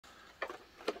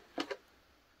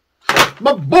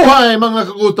Mabuhay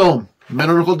mga kagutom!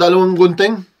 Meron ako dalawang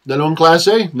gunting, dalawang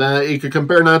klase na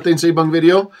i-compare natin sa ibang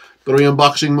video. Pero yung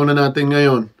boxing muna natin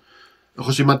ngayon.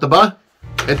 Ako si Mataba.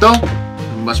 Ito,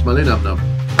 mas malinamnam.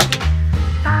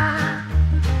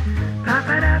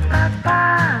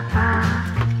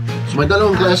 So may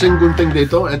dalawang klaseng gunting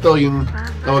dito. Ito yung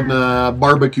tawag na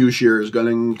barbecue shears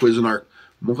galing Cuisinart.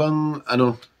 Mukhang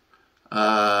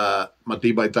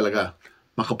matibay talaga.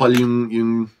 Makapal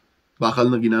yung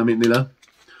bakal na ginamit nila.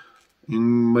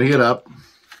 Yung mahirap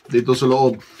dito sa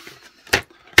loob.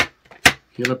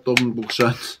 Hirap tong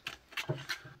buksan.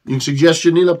 Yung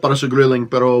suggestion nila para sa grilling,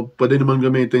 pero pwede naman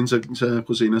gamitin sa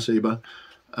kusina sa iba.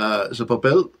 Sa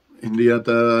papel, hindi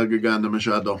yata gagana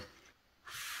masyado.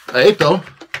 Ito,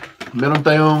 meron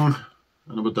tayong,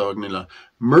 ano ba tawag nila?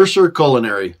 Mercer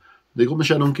Culinary. Hindi ko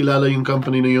masyadong kilala yung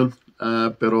company na yun.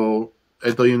 Pero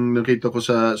ito yung nakita ko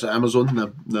sa Amazon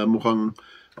na mukhang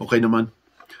okay naman.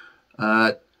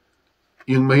 At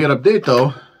yung mahirap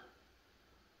dito,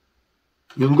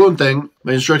 yung gunting,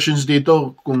 may instructions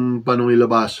dito kung paano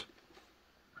ilabas.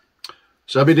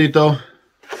 Sabi dito,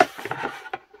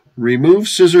 remove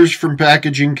scissors from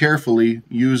packaging carefully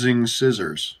using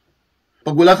scissors.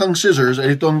 Pag wala kang scissors,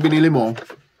 ay ito ang binili mo,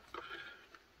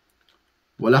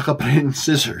 wala ka pa rin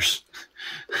scissors.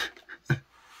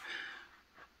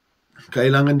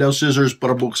 Kailangan daw scissors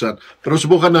para buksan. Pero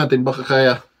subukan natin, baka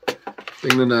kaya.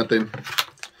 Tingnan natin.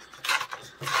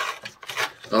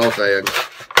 Kaya.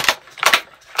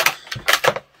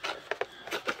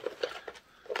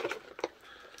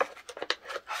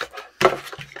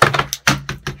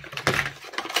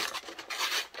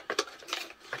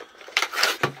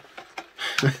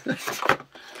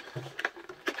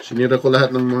 Sinira ko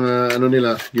lahat ng mga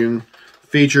nila, yung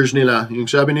features nila. Yung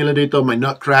sabi nila dito, may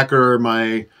nutcracker,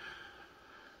 may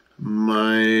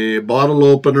bottle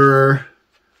opener,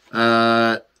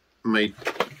 may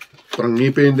parang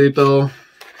ngipin dito.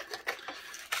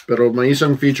 Pero may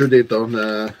isang feature dito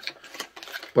na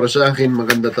para sa akin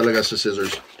maganda talaga sa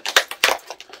scissors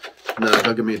na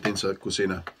gagamitin sa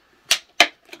kusina.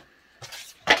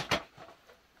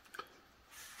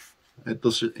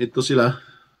 Ito sila.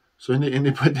 So hindi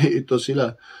pwede ito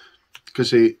sila.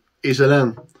 Kasi isa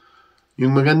lang.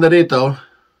 Yung maganda dito,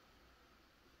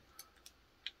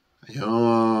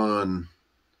 ayun.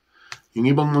 Yung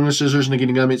ibang mga scissors na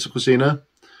ginagamit sa kusina,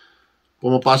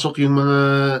 pumapasok yung mga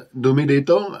dumi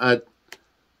dito at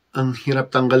ang hirap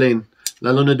tanggalin.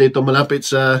 Lalo na dito malapit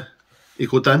sa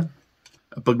ikutan.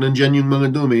 Pag nandyan yung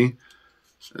mga dumi,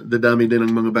 dadami din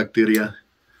ang mga bakterya.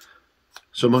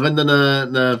 So maganda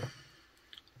na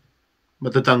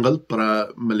matatanggal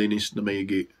para malinis na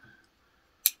maigi.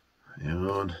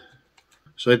 Ayun.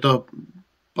 So ito,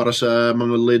 para sa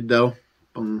mga lid daw,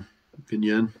 pang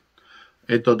ganyan.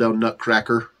 Ito daw,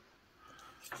 nutcracker.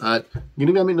 At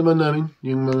ginagamit naman namin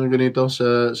yung mga ganito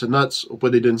sa nuts o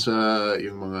pwede din sa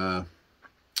yung mga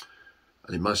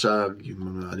alimasag, yung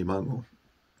mga alimango.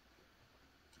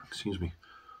 Excuse me.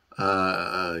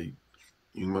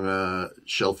 Yung mga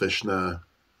shellfish na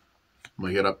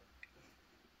mahirap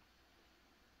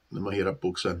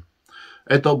buksan.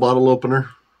 Ito, bottle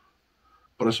opener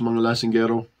para sa mga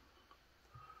lasinggero.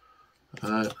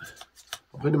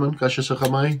 Okay naman, kasya sa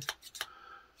kamay.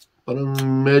 Parang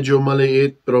medyo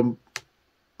maliit pero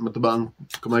mataba ang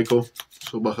kamay ko.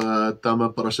 So baka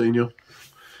tama para sa inyo.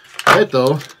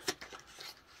 Ito,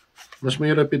 mas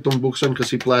mahirap itong buksan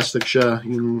kasi plastic siya.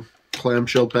 Yung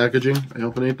clamshell packaging.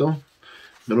 Ayaw ko na ito.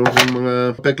 Meron kong mga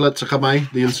peklat sa kamay.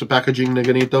 Diyan sa packaging na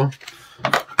ganito.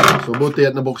 So buti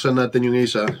at nabuksan natin yung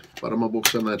isa para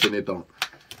mabuksan natin ito.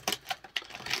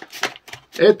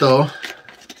 Ito,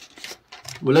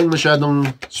 walang masyadong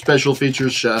special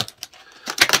features siya.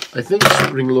 I think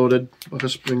spring-loaded.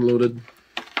 Baka spring-loaded.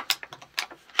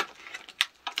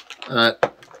 At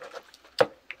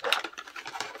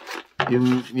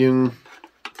yung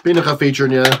pinaka-feature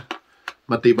niya,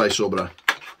 matibay sobra.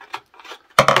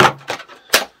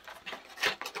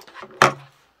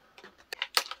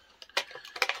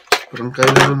 Parang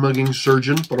kailangan maging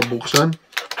surgeon para buksan.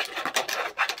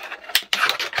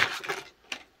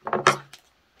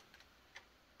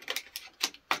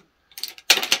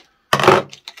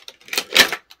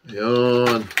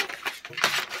 Ayan.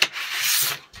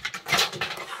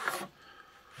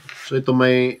 So ito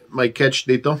may catch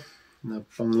dito na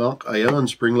pang-lock. Ayan,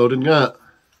 spring-loaded nga.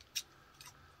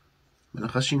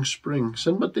 Malakas yung spring.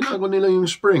 Saan ba tinago nila yung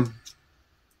spring?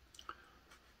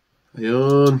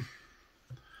 Ayun.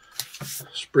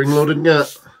 Spring-loaded nga.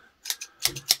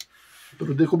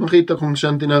 Pero di ko makita kung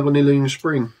saan tinago nila yung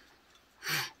spring.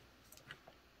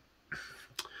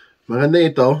 Maganda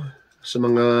ito sa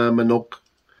mga manok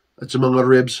at sa mga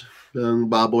ribs. ng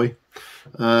baboy.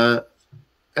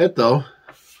 Eto,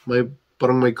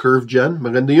 parang may curve dyan.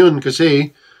 Maganda yun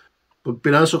kasi pag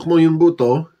pinasok mo yung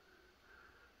buto,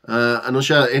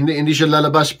 hindi siya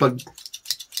lalabas pag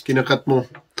kinakat mo.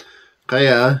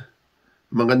 Kaya,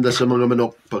 maganda sa mga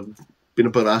manok pag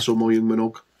pinaparaso mo yung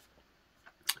manok.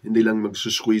 Hindi lang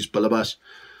magsusqueeze palabas.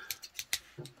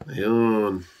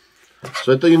 Ayun.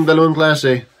 So, ito yung dalawang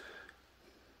klase.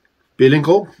 Feeling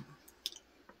ko,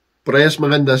 parehas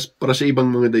maganda para sa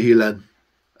ibang mga dahilan.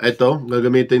 Ito,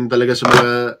 gagamitin talaga sa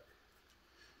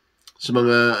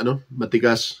mga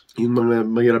matigas. Yung mga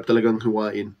mahirap talagang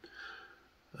huwain.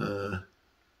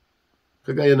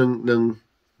 Kagaya ng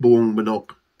buong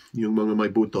manok, yung mga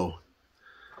may buto.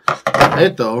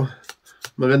 Ito,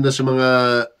 maganda sa mga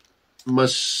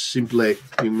mas simple,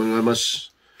 yung mga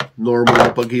mas normal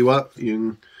na paghiwa,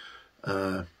 yung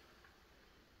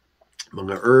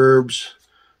mga herbs,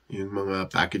 yung mga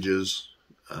packages.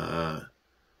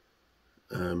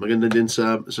 Maganda din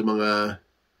sa mga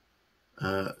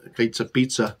kahit sa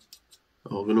pizza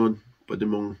o ganoon, pwede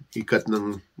mong ikat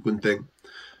ng gunting.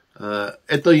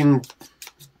 Ito yung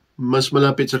mas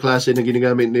malapit sa klase na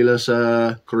ginagamit nila sa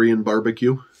Korean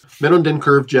barbecue. Meron din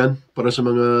curve dyan para sa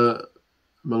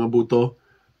mga buto,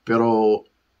 pero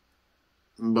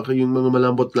baka yung mga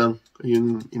malambot lang,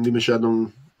 yung hindi masyadong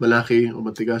malaki o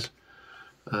matigas,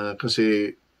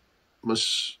 kasi mas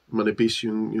manipis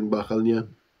yung bakal niya.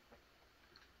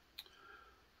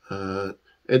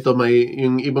 Ito may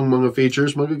yung ibang mga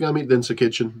features magagamit din sa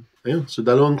kitchen. Ayun, so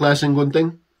dalawang klaseng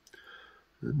gunting,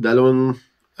 dalawang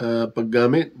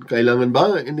paggamit. Kailangan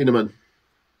ba? Hindi naman.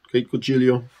 Kahit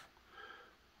kutsilyo,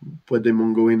 pwede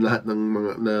mong gawin lahat ng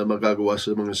mga na magagawa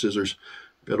sa mga scissors.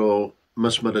 Pero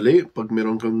mas madali pag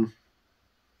meron kang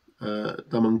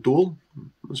tamang tool,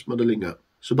 mas madali nga.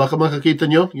 So baka makakita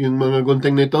nyo yung mga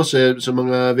gunting nito sa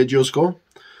mga videos ko.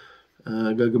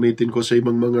 Gagamitin ko sa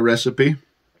ibang mga recipe.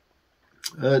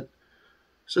 At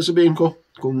sasabihin ko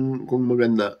kung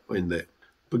maganda o hindi.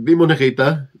 Pag di mo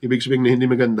nakita, ibig sabihin na hindi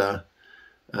maganda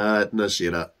at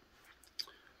nasira.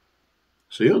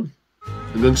 So yun.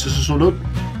 Hanggang sa susunod.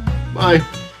 Bye!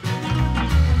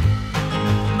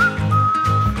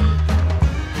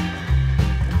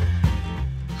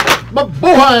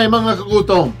 Mabuhay mga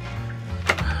kagutom!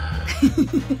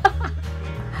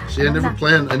 See, I never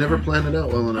planned it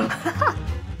out well enough.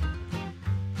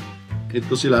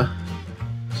 Ito sila.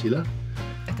 Sila?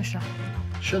 Ito siya.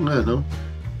 Siya nga, no?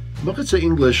 Bakit sa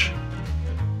English,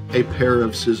 a pair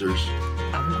of scissors?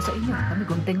 Tawag ko sa inyo. Kami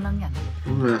gunting lang yan.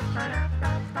 Oo nga.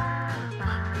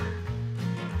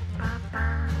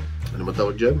 Ano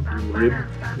matawag dyan? Yung rib?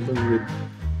 Ano bang rib?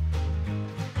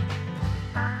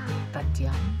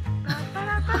 Tadyang.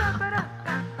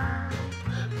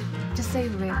 Just say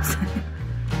ribs.